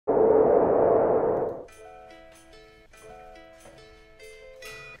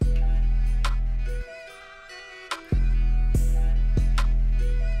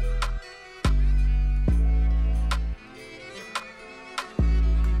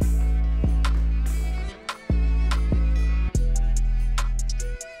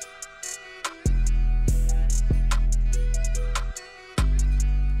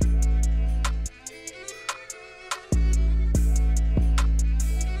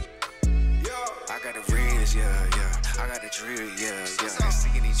wheels, yeah, yeah. I got the drill, yeah, yeah. Ain't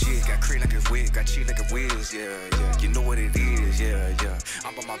seeing these jigs, got cream like a wig, got cheese like a whiz, yeah, yeah. You know what it is, yeah, yeah.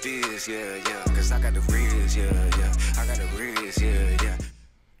 I'm on my biz, yeah, yeah. Cause I got the riz, yeah, yeah. I got the riz, yeah, yeah.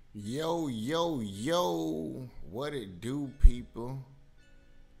 Yo, yo, yo. What it do, people?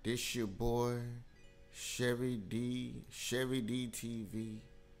 This your boy, Chevydtv.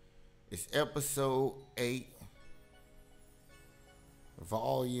 It's episode 8,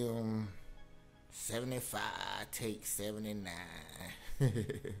 volume 75, take 79.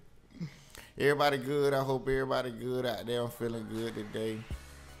 Everybody good? I hope everybody good out there. I'm feeling good today.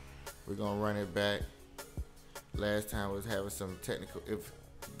 We're gonna run it back. Last time we was having some technical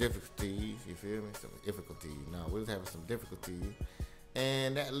difficulties, you feel me? Some difficulties. No, we was having some difficulties.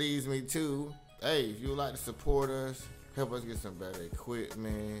 And that leads me to, hey, if you would like to support us, help us get some better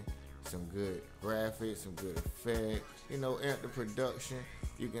equipment, some good graphics, some good effects, amp the production,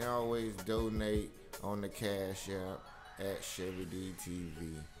 you can always donate on the Cash App at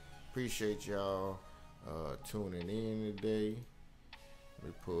Chevydtv. Appreciate y'all tuning in today. Let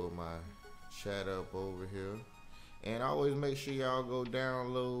me pull my chat up over here. And always make sure y'all go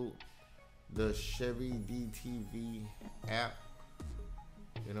download the Chevydtv app.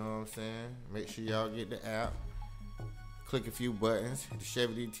 You know what I'm saying? Make sure y'all get the app. Click a few buttons. The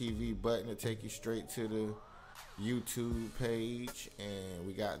Chevydtv button will take you straight to the YouTube page. And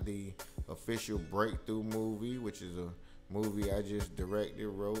we got the official Breakthrough movie, which is a movie I just directed,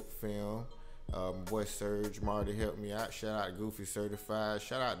 wrote, filmed. My boy Serge Marty helped me out. Shout out to Goofy Certified.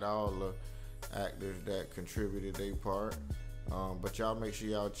 Shout out to all the actors that contributed their part. But y'all make sure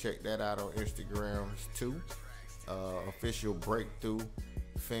y'all check that out on Instagram too. Official Breakthrough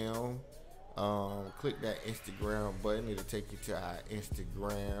film. Click that Instagram button. It'll take you to our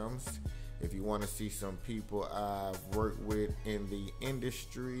Instagrams. If you want to see some people I've worked with in the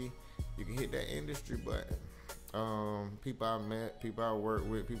industry, you can hit that industry button. People I met, people I worked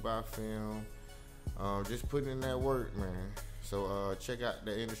with, people I filmed. Just putting in that work, man. So check out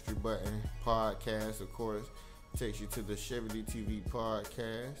the industry button. Podcast, of course, takes you to the Chevydtv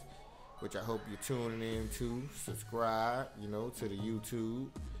podcast, which I hope you're tuning in to. Subscribe, to the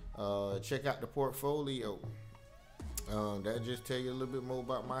YouTube. Check out the portfolio. That just tell you a little bit more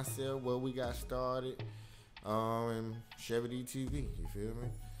about myself, where we got started, and Chevydtv. You feel me?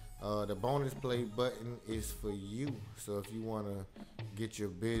 The bonus play button is for you. So if you want to get your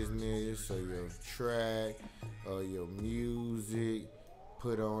business or your track or your music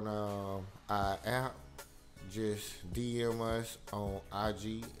put on our app, just DM us on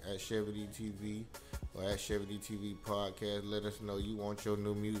IG at Chevydtv or at Chevydtv podcast. Let us know you want your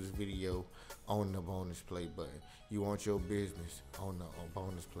new music video on the bonus play button. You want your business on the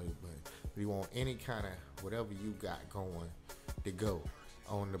bonus play button. You want any kind of whatever you got going to go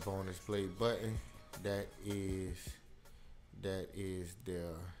on the bonus play button. That is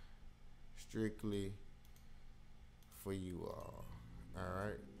there strictly for you all. All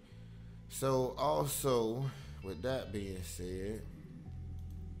right. So also, with that being said,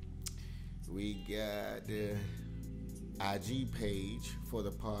 we got the IG page for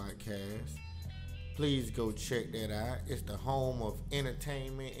the podcast. Please go check that out. It's the home of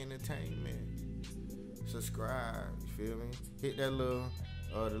entertainment. Subscribe, you feel me? Hit that the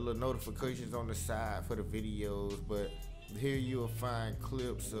little notifications on the side for the videos. But here you'll find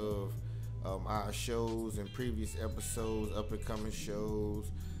clips of our shows and previous episodes, up and coming shows,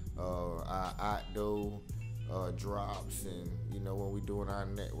 our outdoor drops, and when we're doing our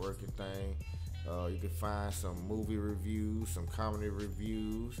networking thing. You can find some movie reviews, some comedy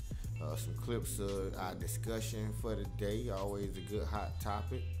reviews, some clips of our discussion for the day. Always a good hot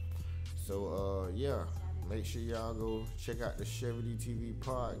topic. So yeah, make sure y'all go check out the Chevydtv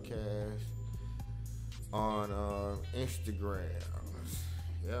podcast on Instagram.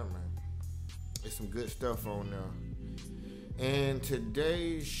 Yeah, man, there's some good stuff on there. And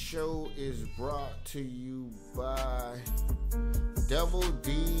today's show is brought to you by Double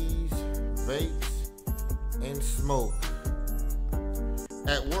D's Vapes and Smoke.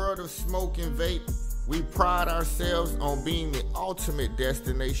 At World of Smoke and Vape, we pride ourselves on being the ultimate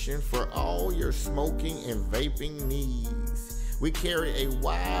destination for all your smoking and vaping needs. We carry a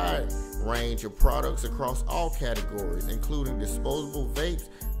wide range of products across all categories, including disposable vapes,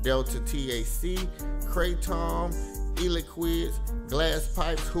 Delta THC, Kratom, e-liquids, glass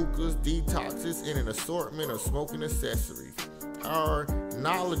pipes, hookahs, detoxes, and an assortment of smoking accessories. Our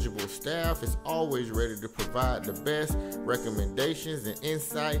knowledgeable staff is always ready to provide the best recommendations and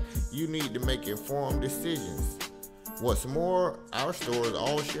insight you need to make informed decisions. What's more, our stores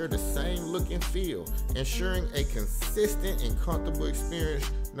all share the same look and feel, ensuring a consistent and comfortable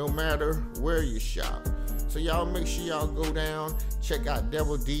experience no matter where you shop. So y'all make sure y'all go down, check out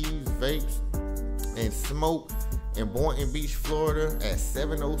Double D's Vapes and Smoke in Boynton Beach, Florida at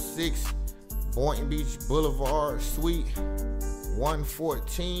 706 Boynton Beach Boulevard, Suite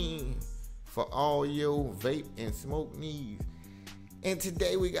 114 for all your vape and smoke needs. And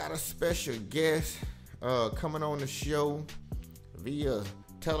today we got a special guest coming on the show via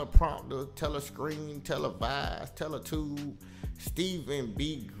teleprompter, telescreen, televised, teletube. Stephen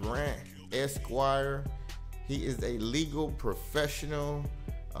B. Grant, Esquire. He is a legal professional.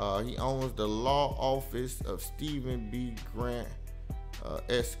 He owns the law office of Stephen B. Grant,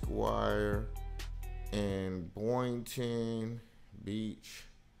 Esquire, in Boynton Beach,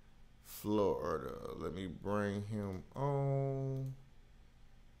 Florida. Let me bring him on.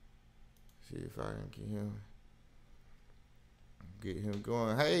 See if I can get him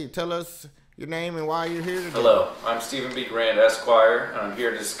going. Hey, tell us your name and why you're here today. Hello, I'm Stephen B. Grant, Esquire, and I'm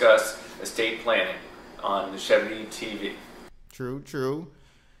here to discuss estate planning on the Chevydtv. True.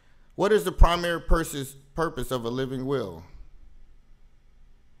 What is the primary purpose of a living will?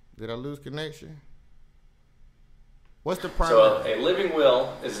 Did I lose connection? What's the primary? So a living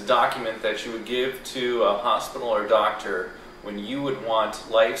will is a document that you would give to a hospital or doctor when you would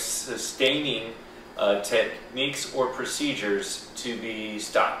want life-sustaining techniques or procedures to be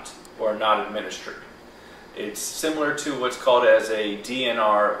stopped or not administered. It's similar to what's called as a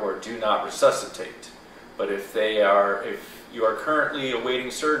DNR, or do not resuscitate. But if you are currently awaiting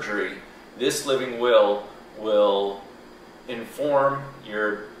surgery, this living will inform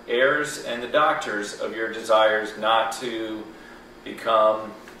your heirs and the doctors of your desires not to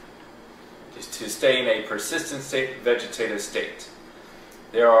stay in a persistent vegetative state.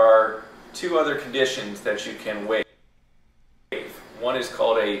 There are two other conditions that you can waive. One is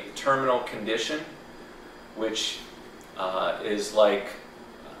called a terminal condition, which is like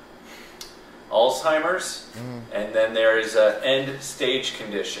Alzheimer's, and then there is an end stage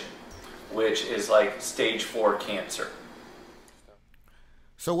condition, which is like stage 4 cancer.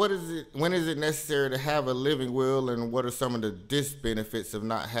 So when is it necessary to have a living will, and what are some of the disbenefits of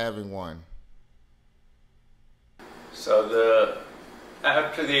not having one? So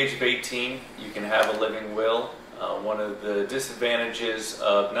after the age of 18, you can have a living will. One of the disadvantages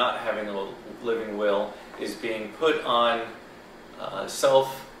of not having a living will is being put on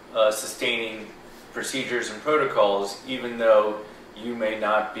self-sustaining procedures and protocols, even though you may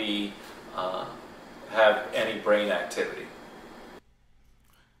not have any brain activity.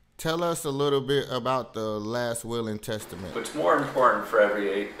 Tell us a little bit about the last will and testament. What's more important for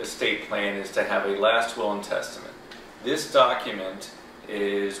every estate plan is to have a last will and testament. This document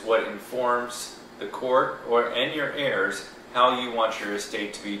is what informs the court and your heirs how you want your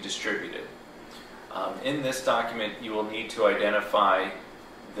estate to be distributed. In this document, you will need to identify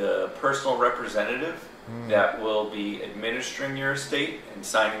the personal representative that will be administering your estate and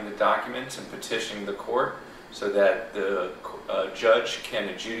signing the documents and petitioning the court so that the judge can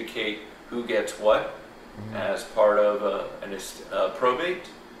adjudicate who gets what as part of a probate.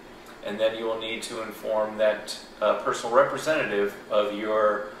 And then you will need to inform that personal representative of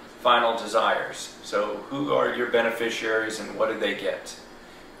your final desires. So who are your beneficiaries and what do they get?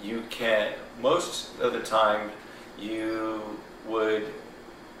 You can, most of the time, you would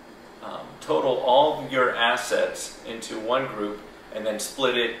total all of your assets into one group and then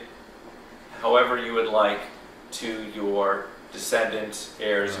split it however you would like to your descendants,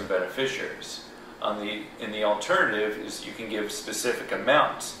 heirs, and beneficiaries. In the alternative is you can give specific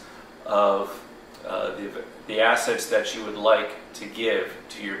amounts of the assets that you would like to give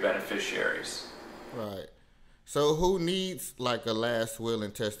to your beneficiaries. Right. So who needs like a last will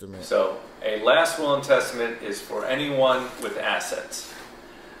and testament? So a last will and testament is for anyone with assets.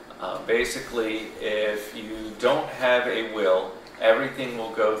 Basically, if you don't have a will, everything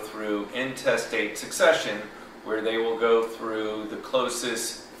will go through intestate succession, where they will go through the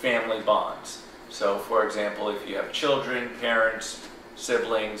closest family bonds. So for example, if you have children, parents,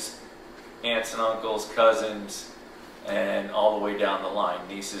 siblings, aunts and uncles, cousins, and all the way down the line,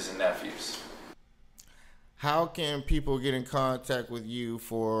 nieces and nephews. How can people get in contact with you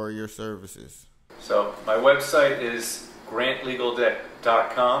for your services? So my website is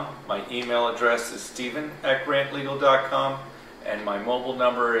grantlegal.com. My email address is stephen@grantlegal.com, and my mobile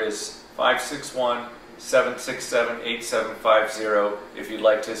number is 561-767-8750 if you'd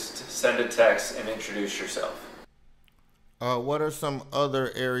like to send a text and introduce yourself. What are some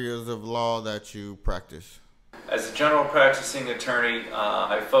other areas of law that you practice? As a general practicing attorney,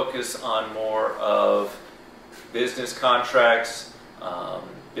 I focus on more of business contracts,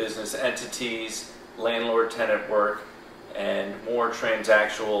 business entities, landlord-tenant work, and more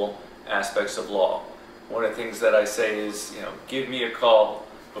transactional aspects of law. One of the things that I say is, give me a call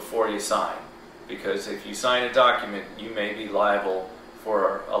before you sign, because if you sign a document, you may be liable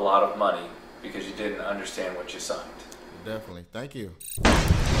for a lot of money because you didn't understand what you signed. Definitely. Thank you.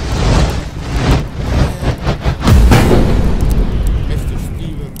 Mr.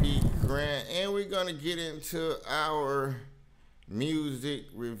 Stephen B. Grant. And we're going to get into our music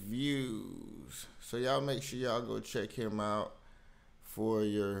reviews. So y'all make sure y'all go check him out for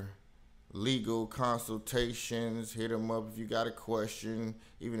your legal consultations. Hit him up if you got a question,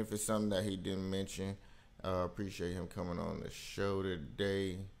 even if it's something that he didn't mention. Appreciate him coming on the show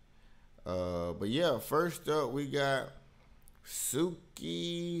today. But yeah, first up we got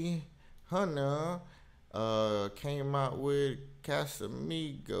Suki Hunter came out with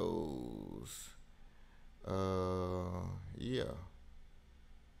Casamigos. Yeah.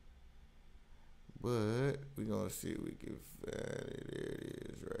 But we're going to see if we can find it. There it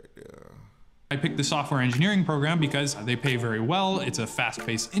is right there. I picked the software engineering program because they pay very well. It's a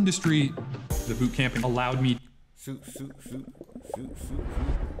fast-paced industry. The boot camp allowed me. Shoot. Wish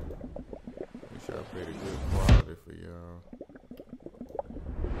I played a good quality for y'all.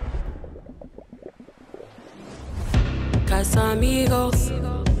 Casamigos,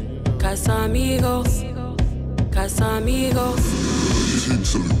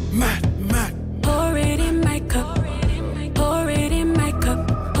 mad. Pour it in my cup, pour it in my cup,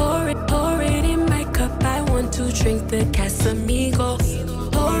 pour it in my cup. I want to drink the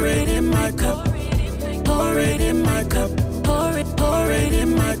Casamigos. Pour it in my cup, pour it in my cup, pour it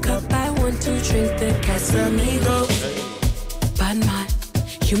in my cup. I want to drink the Casamigos. Bad man,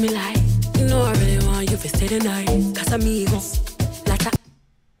 you me like, you know I really want you to stay the night. Casamigos, like a.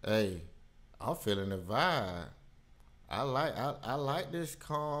 Hey, I'm feeling the vibe. I like this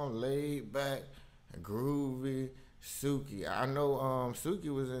calm, laid back, groovy Suki. I know Suki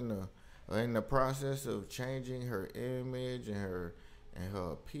was in the process of changing her image and her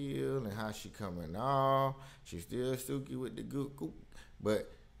appeal and how she coming off. She's still Suki with the goop, but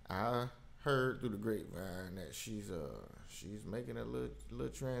I heard through the grapevine that she's making a little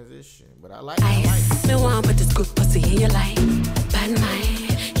transition. But I like. Me want put this good pussy in your life. Bad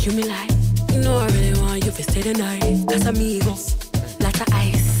mind, you me like. You know I really want you to stay the night. Casamigos, like the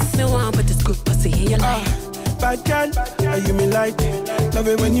ice. Me want put this good pussy in your life. Bad girl, are you me like? Love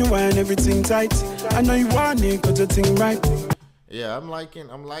it when you want everything tight. I know you want it, cause you think right. Yeah, I'm liking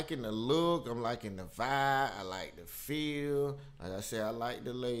the look. I'm liking the vibe. I like the feel. Like I said, I like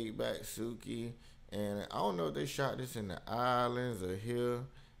the laid back Suki. And I don't know if they shot this in the islands or here,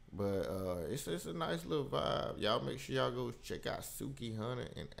 but it's a nice little vibe. Y'all make sure y'all go check out Suki Hunter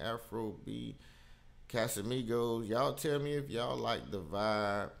and Afro B Casamigos. Y'all tell me if y'all like the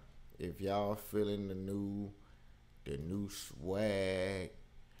vibe, if y'all feeling the new swag.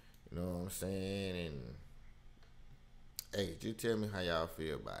 You know what I'm saying? And hey, just tell me how y'all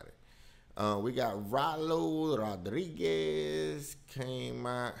feel about it. We got Ralo Rodriguez came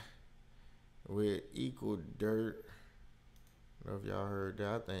out with Equal Dirt. I don't know if y'all heard that.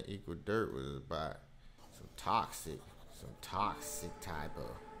 I think Equal Dirt was about some toxic type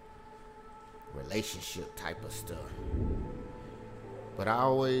of relationship type of stuff. But I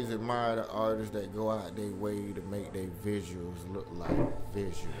always admire the artists that go out their way to make their visuals look like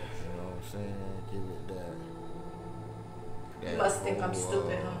visuals. You know what I'm saying? Give it that. You must think I'm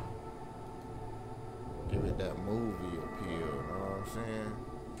stupid, huh? Give it that movie appeal. You know what I'm saying?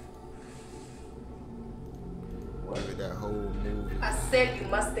 Give it that whole movie. I said you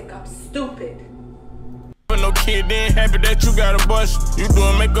must think I'm stupid. No kid, they ain't happy that you got a bust. You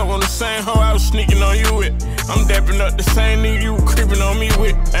doing makeup on the same hoe I was sneaking on you with. I'm dapping up the same nigga you were creeping on me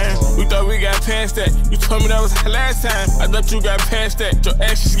with. We thought we got past that. You told me that was last time. I thought you got past that. Your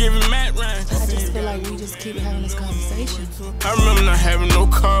actions giving Matt Ryan. I just feel like we just keep having this conversation. I remember not having no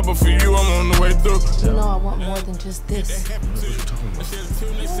car, but for you, I'm on the way through. You know I want more than just this. What you talking about?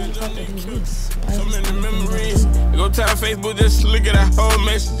 So many memories. Go tell Facebook, just look at that whole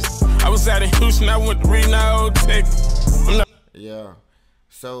message. I was out in Houston, I went to read my old text. Yeah.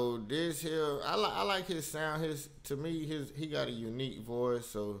 So this here, I like his sound. To me, he got a unique voice,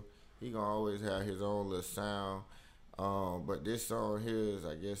 so he gonna always have his own little sound. But this song here is,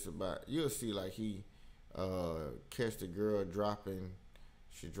 I guess, about, you'll see like he catch the girl dropping.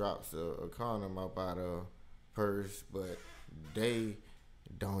 She drops a condom up out her purse, but they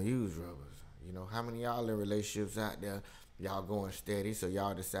don't use rubbers. You know, how many y'all in relationships out there? Y'all going steady, so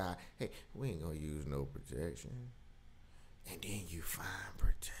y'all decide, hey, we ain't gonna use no protection. And then you find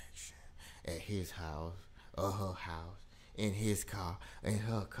protection at his house of her house, in his car, in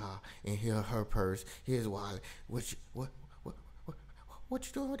her car, in her purse, his wallet. What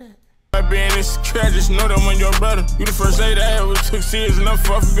you doing with that? I be in this crowd, just know that when your brother. You the first lady I ever took serious enough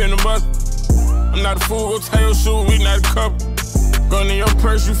for being a mother. I'm not a fool, go tie your shoe, we not a couple. Gun in your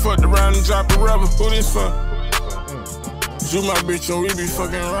purse, you fucked around and dropped a rubber. Who this for? You my bitch and we be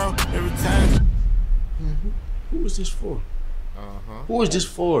fucking around every time. Who was this for? Who was this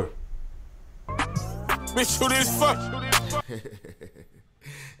for? Bitch, who this for?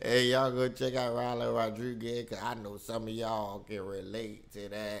 Hey, y'all go check out Ronald Rodriguez, because I know some of y'all can relate to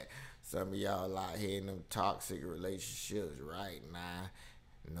that. Some of y'all out here in them toxic relationships right now.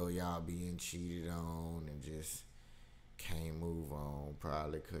 Know y'all being cheated on and just can't move on,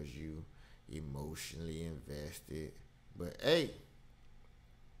 probably because you emotionally invested. But hey,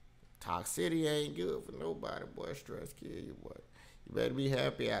 toxicity ain't good for nobody, boy. Stress kill you, boy. You better be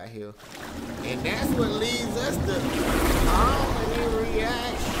happy out here. And that's what leads us to harmony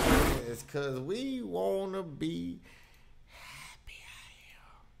reactions, because we want to be happy out here.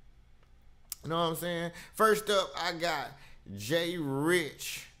 You know what I'm saying? First up, I got Jay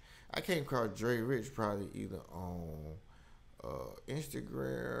Rich. I came across Jay Rich probably either on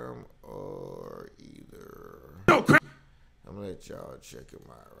Instagram or either... I'm going to let y'all check him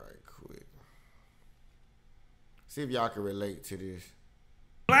out right quick. See if y'all can relate to this.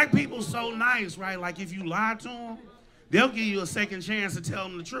 Black people so nice, right? Like if you lie to them, they'll give you a second chance to tell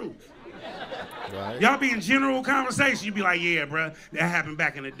them the truth. Right. Y'all be in general conversation, you be like, yeah, bro, that happened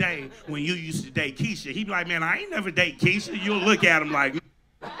back in the day when you used to date Keisha. He be like, man, I ain't never date Keisha. You'll look at him like,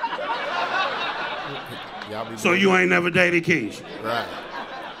 so you ain't never dated Keisha? Right.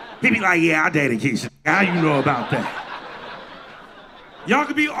 He be like, yeah, I dated Keisha. How you know about that? Y'all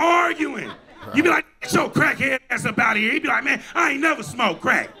could be arguing. Right. You be like, get your crackhead ass up out of here. He be like, man, I ain't never smoked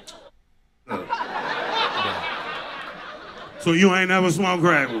crack. So you ain't never smoked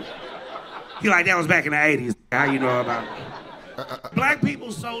crack? He like, that was back in the 80s. How you know about it? Black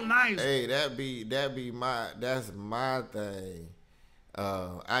people so nice. Hey, that's my thing.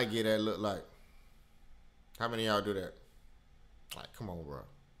 I get that look like, how many of y'all do that? Like, come on,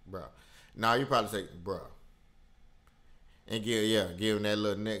 bro. Now you probably say, bro. And give him that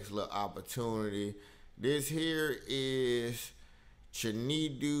little next little opportunity. This here is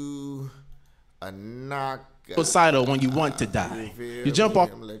Chevydtv Anaka. Suicidal when you want to die. You jump off.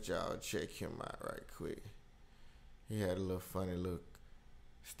 I'm gonna let y'all check him out right quick. He had a little funny look.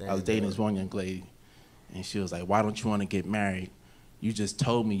 I was dating this one young lady, and she was like, why don't you want to get married? You just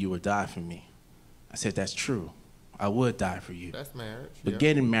told me you would die for me. I said, that's true. I would die for you. That's marriage. But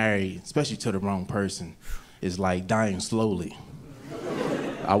getting married, especially to the wrong person, is like dying slowly.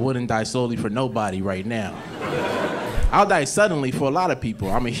 I wouldn't die slowly for nobody right now. I'll die suddenly for a lot of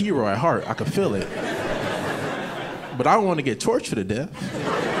people. I'm a hero at heart. I can feel it. But I don't want to get tortured to death.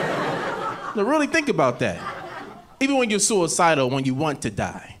 Now really think about that. Even when you're suicidal, when you want to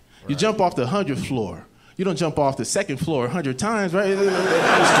die, you jump off the 100th floor. You don't jump off the 2nd floor 100 times, right?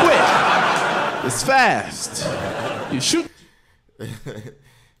 It's quick. It's fast. You shoot.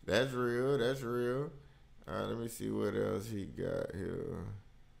 That's real. All right, let me see what else he got here.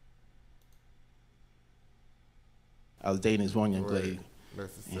 I was dating this one young lady,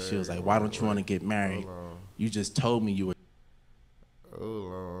 and she was like, why don't you want to get married? You just told me you would.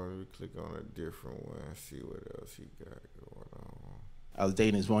 Hold on, let me click on a different one and see what else he got going on. I was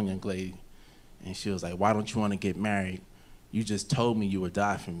dating this one young lady, and she was like, why don't you want to get married? You just told me you would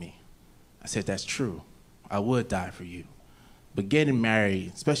die for me. I said, that's true. I would die for you. But getting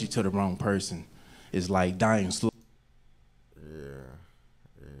married, especially to the wrong person, is like dying slow. Yeah,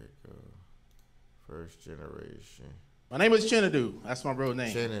 there you go. First generation. My name is Chevydtv. That's my real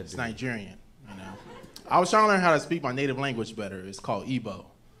name. Chevydtv. It's Nigerian, you know. I was trying to learn how to speak my native language better. It's called Igbo.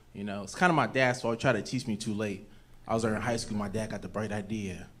 You know, it's kind of my dad's fault. He tried to teach me too late. I was in high school. My dad got the bright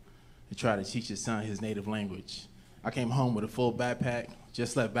idea to try to teach his son his native language. I came home with a full backpack,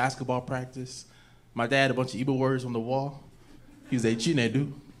 just left basketball practice. My dad had a bunch of Igbo words on the wall. He was like,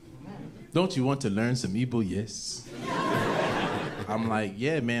 Chinedu, don't you want to learn some Igbo? Yes. I'm like,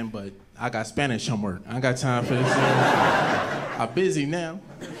 yeah, man, but I got Spanish homework. I ain't got time for this. I'm busy now.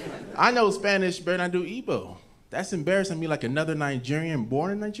 I know Spanish better than I do Igbo. That's embarrassing me like another Nigerian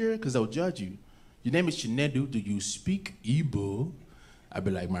born in Nigeria, because they'll judge you. Your name is Chinedu. Do you speak Igbo? I'd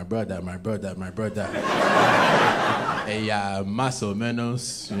be like, my brother. Hey, más o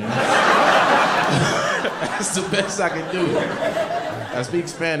menos. You know? That's the best I can do. I speak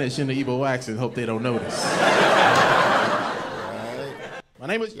Spanish in the Igbo accent. Hope they don't notice. Right. My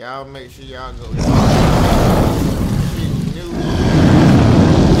name is... Y'all make sure y'all go.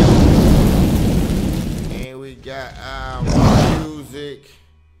 And got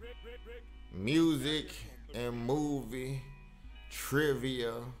music and movie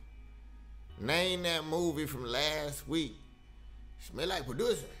trivia. Name that movie from last week. Smell like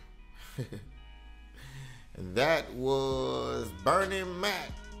producing. That was Burning Mac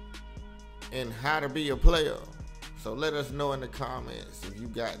and How to Be a Player. So let us know in the comments if you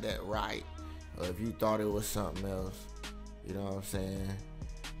got that right or if you thought it was something else. You know what I'm saying?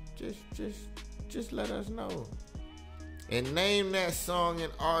 Just let us know. And name that song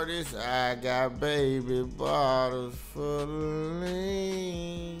and artist. I got baby bottles full of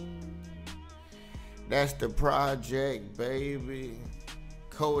lean. That's the project, baby.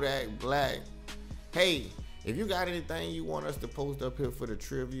 Kodak Black. Hey, if you got anything you want us to post up here for the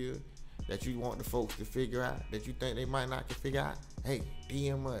trivia that you want the folks to figure out, that you think they might not can figure out, hey,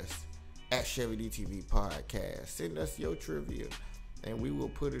 DM us at Chevydtv Podcast. Send us your trivia and we will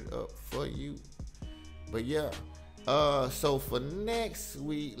put it up for you. But yeah, so for next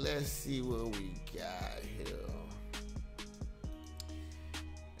week, let's see what we got here.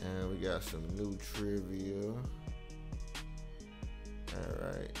 And we got some new trivia. All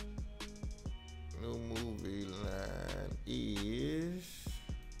right. New movie line is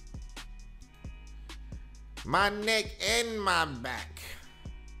my neck and my back.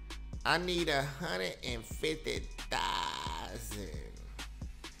 I need 150,000.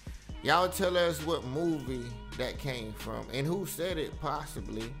 Y'all tell us what movie that came from and who said it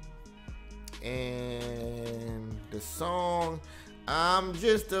possibly. And the song, I'm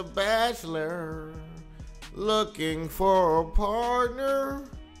just a bachelor looking for a partner.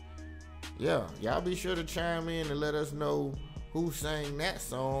 Yeah, y'all be sure to chime in and let us know who sang that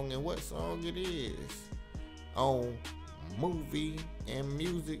song and what song it is on movie and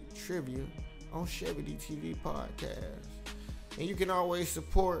music trivia on Chevydtv Podcast. And you can always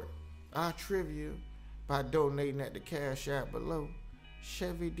support our trivia by donating at the Cash App below,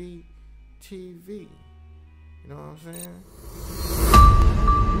 Chevydtv. You know what I'm saying?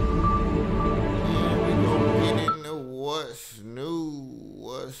 And we gonna get into what's new.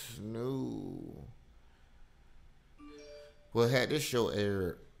 Well, had this show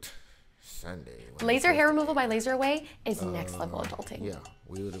aired Sunday. Laser hair removal by Laser Away is next level adulting. Yeah,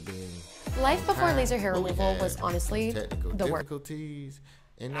 we would have been. Life before laser hair removal was honestly the worst.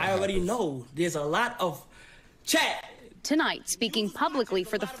 I already know there's a lot of chat. Tonight, speaking publicly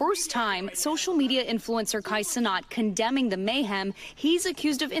for the first time, social media influencer Kai Cenat condemning the mayhem he's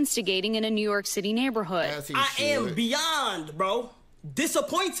accused of instigating in a New York City neighborhood. I am beyond, bro,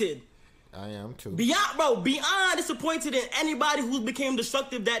 disappointed. I am too. Beyond disappointed in anybody who became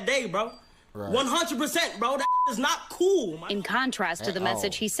destructive that day, bro. Right. 100%, bro. That is not cool. In contrast to the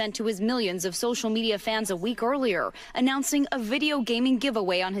message he sent to his millions of social media fans a week earlier, announcing a video gaming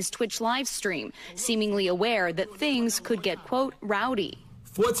giveaway on his Twitch live stream, seemingly aware that things could get, quote, rowdy.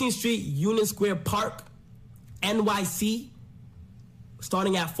 14th Street, Union Square Park, NYC,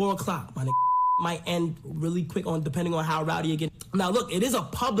 starting at 4 o'clock. My nigga might end really quick on depending on how rowdy you get. Now, look, it is a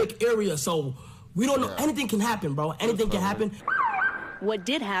public area, so we don't know. Anything can happen, bro. Anything can happen. What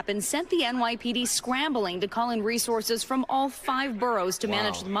did happen sent the NYPD scrambling to call in resources from all 5 boroughs to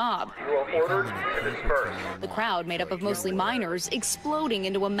manage the mob. You are ordered to disperse. The crowd, made up of mostly minors, exploding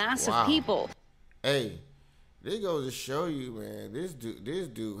into a mass of people. Hey, this goes to show you, man, this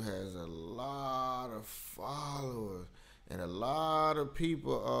dude has a lot of followers and a lot of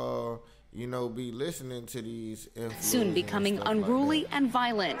people you know, be listening to these influencers. Soon becoming unruly and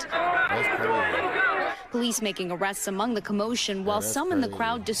violent. That's crazy. Police making arrests among the commotion while some in the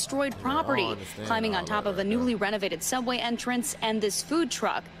crowd destroyed property, climbing on top of a newly renovated subway entrance and this food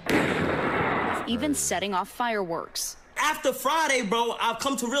truck, even setting off fireworks. After Friday, bro, I've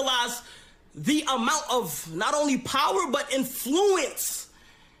come to realize the amount of not only power but influence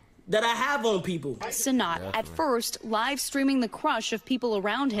that I have on people. Cenat, at first, live streaming the crush of people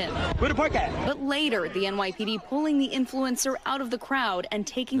around him. Where the park at? But later, the NYPD pulling the influencer out of the crowd and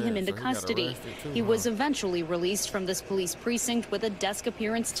taking him into custody. He was eventually released from this police precinct with a desk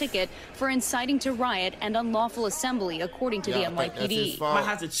appearance ticket for inciting to riot and unlawful assembly, according to the NYPD. Might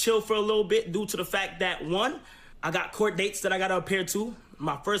have to chill for a little bit due to the fact that, one, I got court dates that I got to appear to.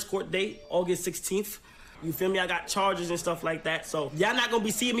 My first court date, August 16th. You feel me? I got charges and stuff like that. So y'all not going to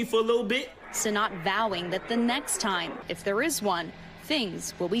be seeing me for a little bit. Cenat vowing that the next time, if there is one,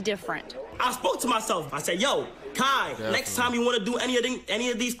 things will be different. I spoke to myself. I said, yo, Kai, next time you want to do any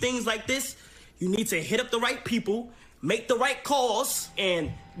of these things like this, you need to hit up the right people, make the right calls,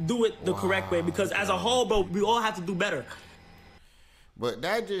 and do it the correct way. Because as a whole, bro, we all have to do better. But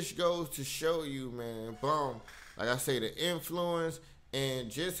that just goes to show you, man, boom, like I say, the influence and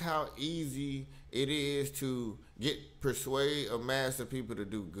just how easy it is to persuade a mass of people to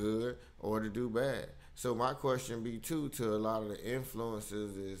do good or to do bad. So my question be too to a lot of the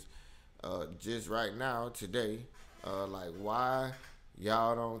influencers is just right now today, like why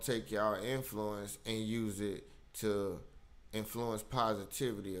y'all don't take y'all influence and use it to influence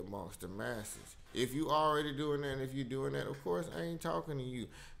positivity amongst the masses? If you already doing that, and if you doing that, of course I ain't talking to you.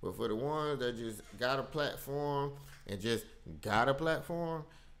 But for the ones that just got a platform and just got a platform,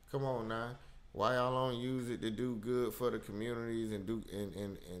 come on now. Why y'all don't use it to do good for the communities and do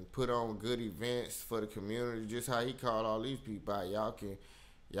and put on good events for the community? Just how he called all these people out, y'all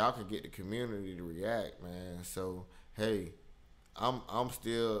can get the community to react, man. So hey, I'm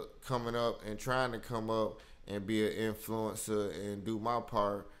still coming up and trying to come up and be an influencer and do my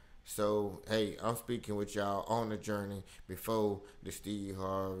part. So hey, I'm speaking with y'all on the journey before the Steve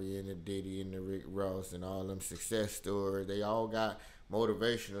Harvey and the Diddy and the Rick Ross and all them success stories. They all got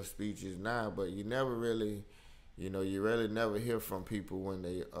motivational speeches now, but you never really, you really never hear from people when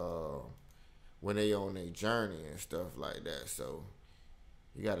they on their journey and stuff like that. So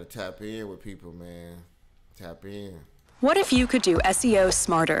you gotta tap in with people, man. Tap in. What if you could do SEO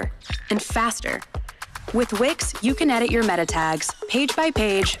smarter and faster? With Wix, you can edit your meta tags, page by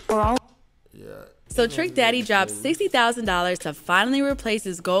page, or all. Yeah. So Trick Daddy dropped $60,000 to finally replace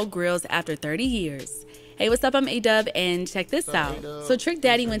his gold grills after 30 years. Hey, what's up? I'm A-Dub, and check this out. So Trick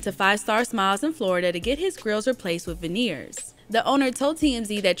Daddy went to 5 Star Smiles in Florida to get his grills replaced with veneers. The owner told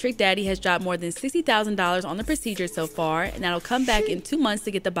TMZ that Trick Daddy has dropped more than $60,000 on the procedure so far, and that'll come back in 2 months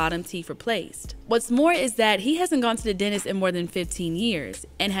to get the bottom teeth replaced. What's more is that he hasn't gone to the dentist in more than 15 years,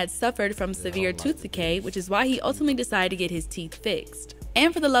 and had suffered from severe tooth decay, which is why he ultimately decided to get his teeth fixed.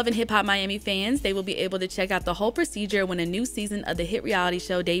 And for the Love and Hip Hop Miami fans, they will be able to check out the whole procedure when a new season of the hit reality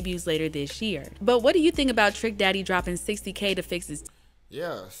show debuts later this year. But what do you think about Trick Daddy dropping $60K to fix his teeth?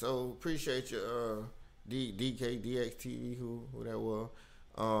 Yeah, so appreciate your DK, DXTV, who that was.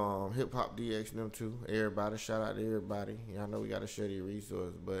 Hip Hop DX, them too. Everybody, shout out to everybody. Y'all know we gotta share these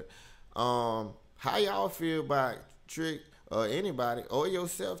resources. But how y'all feel about Trick or anybody or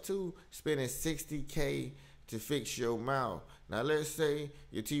yourself too spending $60K to fix your mouth? Now let's say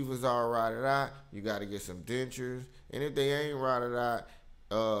your teeth was all rotted out, you gotta get some dentures, and if they ain't rotted out,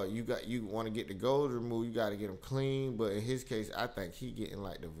 you want to get the gold removed, you got to get them clean. But in his case, I think he getting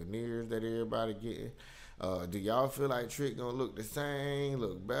like the veneers that everybody getting. Do y'all feel like Trick gonna look the same,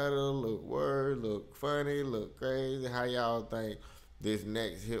 look better, look worse, look funny, look crazy? How y'all think this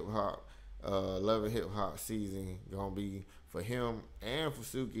next hip hop, Love and Hip Hop season gonna be for him and for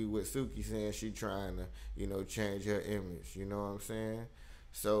Suki, with Suki saying she trying to, change her image, you know what I'm saying?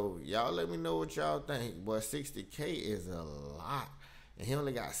 So y'all let me know what y'all think. But 60K is a lot. And he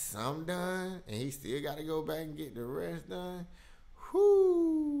only got some done, and he still got to go back and get the rest done.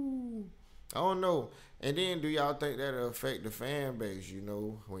 Whoo! I don't know. And then, do y'all think that'll affect the fan base?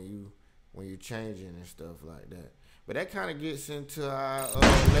 When you changing and stuff like that. But that kind of gets into our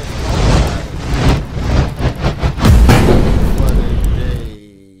let's talk for the day.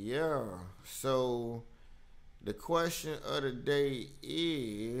 Yeah. So the question of the day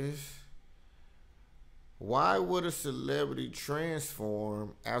is, why would a celebrity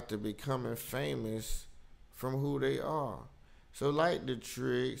transform after becoming famous from who they are? So like the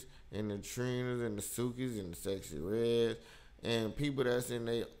Tricks and the Trinas and the Sukis and the Sexy Reds and people that's in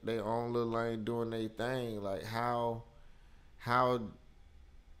their own little lane doing their thing, like how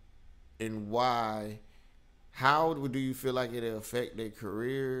and why, how do you feel like it'll affect their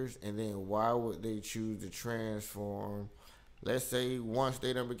careers, and then why would they choose to transform? Let's say once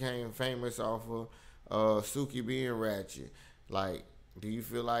they done became famous off of Suki being ratchet, like, do you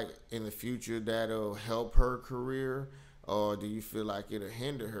feel like in the future that'll help her career, or do you feel like it'll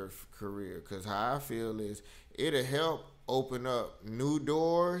hinder her career? Because how I feel is it'll help open up new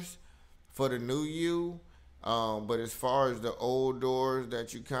doors for the new you, but as far as the old doors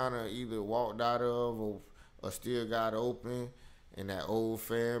that you kind of either walked out of or still got open in that old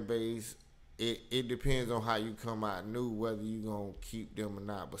fan base, it depends on how you come out new, whether you gonna keep them or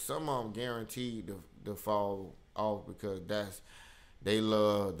not. But some of them guaranteed to fall off, because they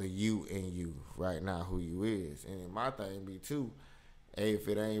love the you in you right now, who you is. And my thing be too, hey, if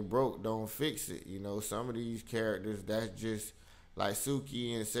it ain't broke, don't fix it. Some of these characters, that's just like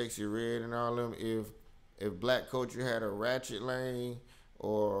Suki and Sexy Red and all them. If black culture had a ratchet lane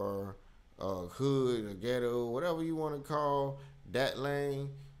or a hood, a ghetto, whatever you want to call that lane,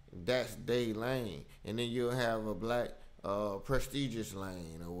 that's they lane. And then you'll have a black prestigious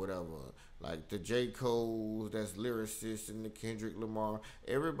lane or whatever, Like the J. Cole's, that's lyricists, and the Kendrick Lamar.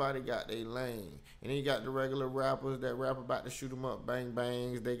 Everybody got their lane. And then you got the regular rappers that rap about to shoot 'em up, bang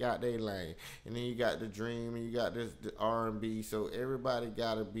bangs. They got their lane. And then you got the Dream, and you got the R&B. So everybody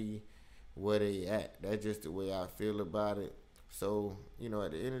got to be where they at. That's just the way I feel about it. So, you know,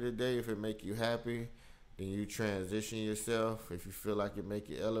 at the end of the day, if it make you happy, then you transition yourself. If you feel like it make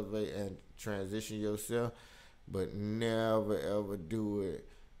you elevate, and transition yourself. But never, ever do it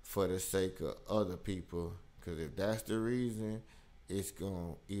for the sake of other people. Because if that's the reason, it's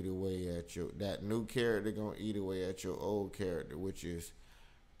going to eat away at that new character going to eat away at your old character, which is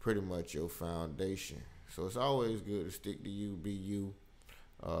pretty much your foundation. So it's always good to stick to you, be you.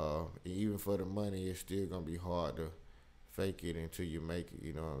 Even for the money, it's still going to be hard to fake it until you make it.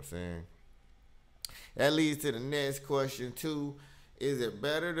 You know what I'm saying? That leads to the next question, too. Is it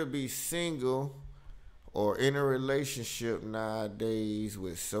better to be single or in a relationship nowadays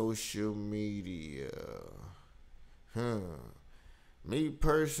with social media? Me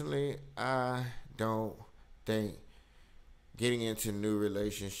personally, I don't think getting into new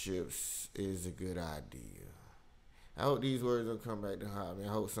relationships is a good idea. I hope these words don't come back to haunt me. I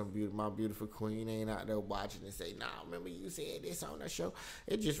hope my beautiful queen ain't out there watching and say, nah, remember you said this on the show.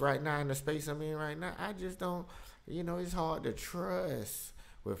 It's just right now in the space I'm in right now, I just don't, it's hard to trust.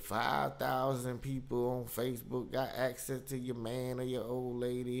 With 5,000 people on Facebook got access to your man or your old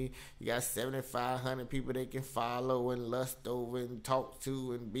lady. You got 7,500 people they can follow and lust over and talk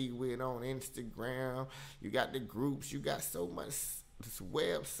to and be with on Instagram. You got the groups. You got so much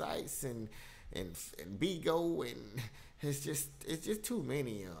websites and Bigo, and it's just too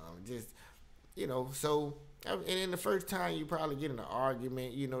many of them. Just, so, and then the first time you probably get in an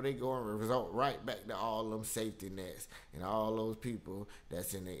argument, they go and result right back to all them safety nets and all those people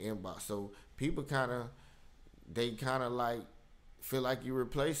that's in the inbox. So people kind of like feel like you're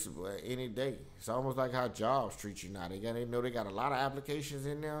replaceable at any day. It's almost like how jobs treat you now. They know they got a lot of applications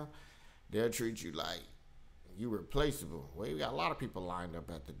in there. They'll treat you like you replaceable. Well, you got a lot of people lined up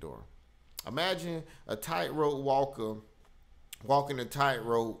at the door. Imagine a tightrope walker walking a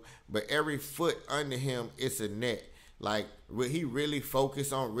tightrope, but every foot under him is a net. Like, will he really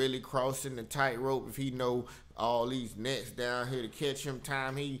focus on really crossing the tightrope if he know all these nets down here to catch him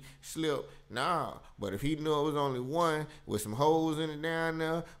time he slip? Nah. But if he knew it was only one with some holes in it down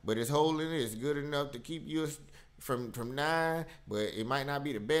there, but his hole in it is good enough to keep you from 9, but it might not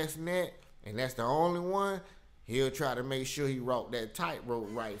be the best net, and that's the only one, he'll try to make sure he rocked that tightrope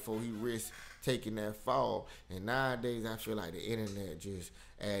right before he risks taking that fall. And nowadays, I feel like the internet just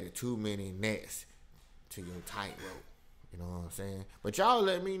added too many nets to your tightrope. You know what I'm saying? But y'all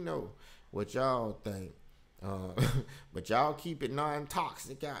let me know what y'all think. But y'all keep it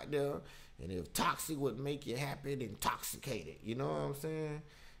non-toxic out there. And if toxic would make you happy, then intoxicate it. You know what I'm saying?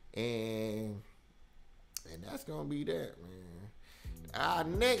 And that's going to be that, man. Our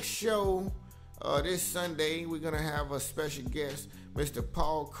next show, this Sunday, we're going to have a special guest, Mr.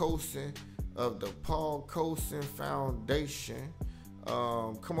 Paul Colson of the Paul Colson Foundation.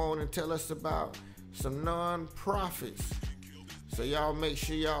 Come on and tell us about some non-profits. So y'all make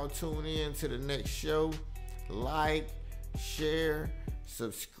sure y'all tune in to the next show. Like, share,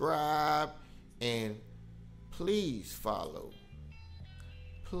 subscribe, and please follow.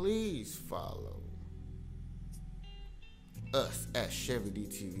 Please follow us at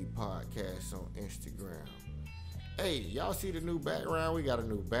Chevydtv Podcast on Instagram. Hey, y'all see the new background? We got a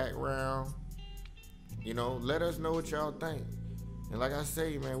new background. Let us know what y'all think. And like I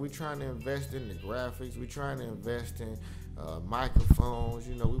say, man, we trying to invest in the graphics. We trying to invest in microphones.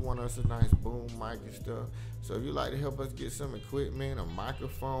 We want us a nice boom mic and stuff. So if you'd like to help us get some equipment, a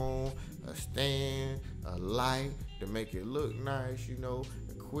microphone, a stand, a light to make it look nice,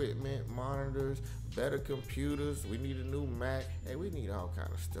 equipment, monitors, better computers. We need a new Mac. Hey, we need all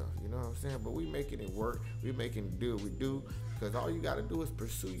kind of stuff. You know what I'm saying? But we making it work. We making it do what we do. Because all you got to do is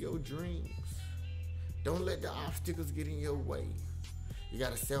pursue your dreams. Don't let the obstacles get in your way. You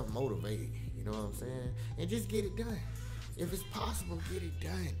got to self-motivate, you know what I'm saying? And just get it done. If it's possible, get it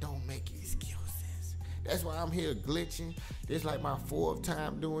done. Don't make excuses. That's why I'm here glitching. This is like my 4th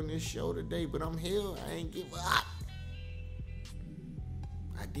time doing this show today, but I'm here. I ain't give up.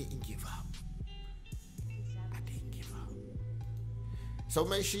 I didn't give up. I didn't give up. So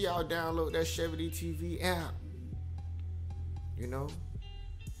make sure y'all download that Chevydtv app.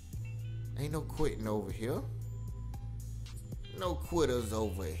 Ain't no quitting over here. No quitters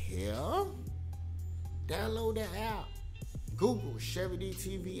over here. Download the app. Google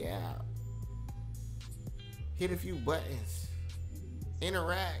Chevydtv app. Hit a few buttons.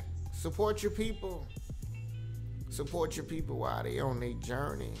 Interact. Support your people. Support your people while they on their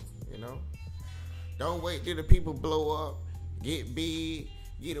journey, Don't wait till the people blow up, get big,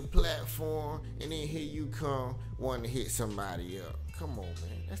 get a platform, and then here you come wanting to hit somebody up. Come on,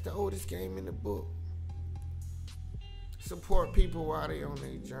 man. That's the oldest game in the book. Support people while they on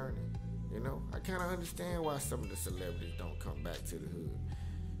their journey. You know, I kind of understand why some of the celebrities don't come back to the hood,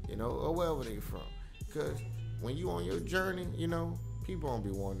 you know, or wherever they from. Because when you on your journey, you know, people won't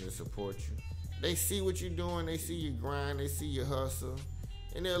be wanting to support you. They see what you're doing, they see your grind, they see your hustle,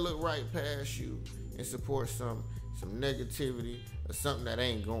 and they'll look right past you and support some negativity or something that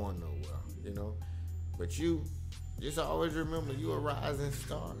ain't going nowhere, you know. But you just always remember you're a rising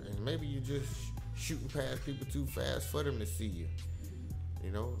star, and maybe you just shooting past people too fast for them to see you.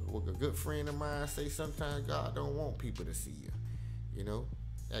 You know, what a good friend of mine say, sometimes God don't want people to see you. You know,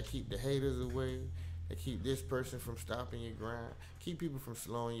 that keep the haters away. That keep this person from stopping your grind. Keep people from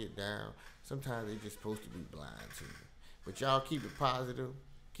slowing you down. Sometimes they just supposed to be blind to you. But y'all keep it positive.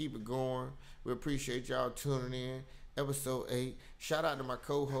 Keep it going. We appreciate y'all tuning in. Episode 8. Shout out to my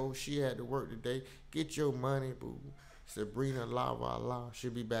co-host. She had to work today. Get your money, boo. Sabrina Lava.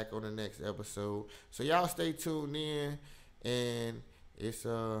 She'll be back on the next episode. So y'all stay tuned in. And it's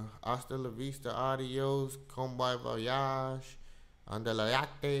hasta la vista, adios, con buen voyage,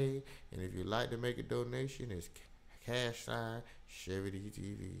 andalayate. And if you'd like to make a donation, it's #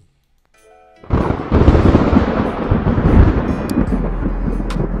 Chevydtv.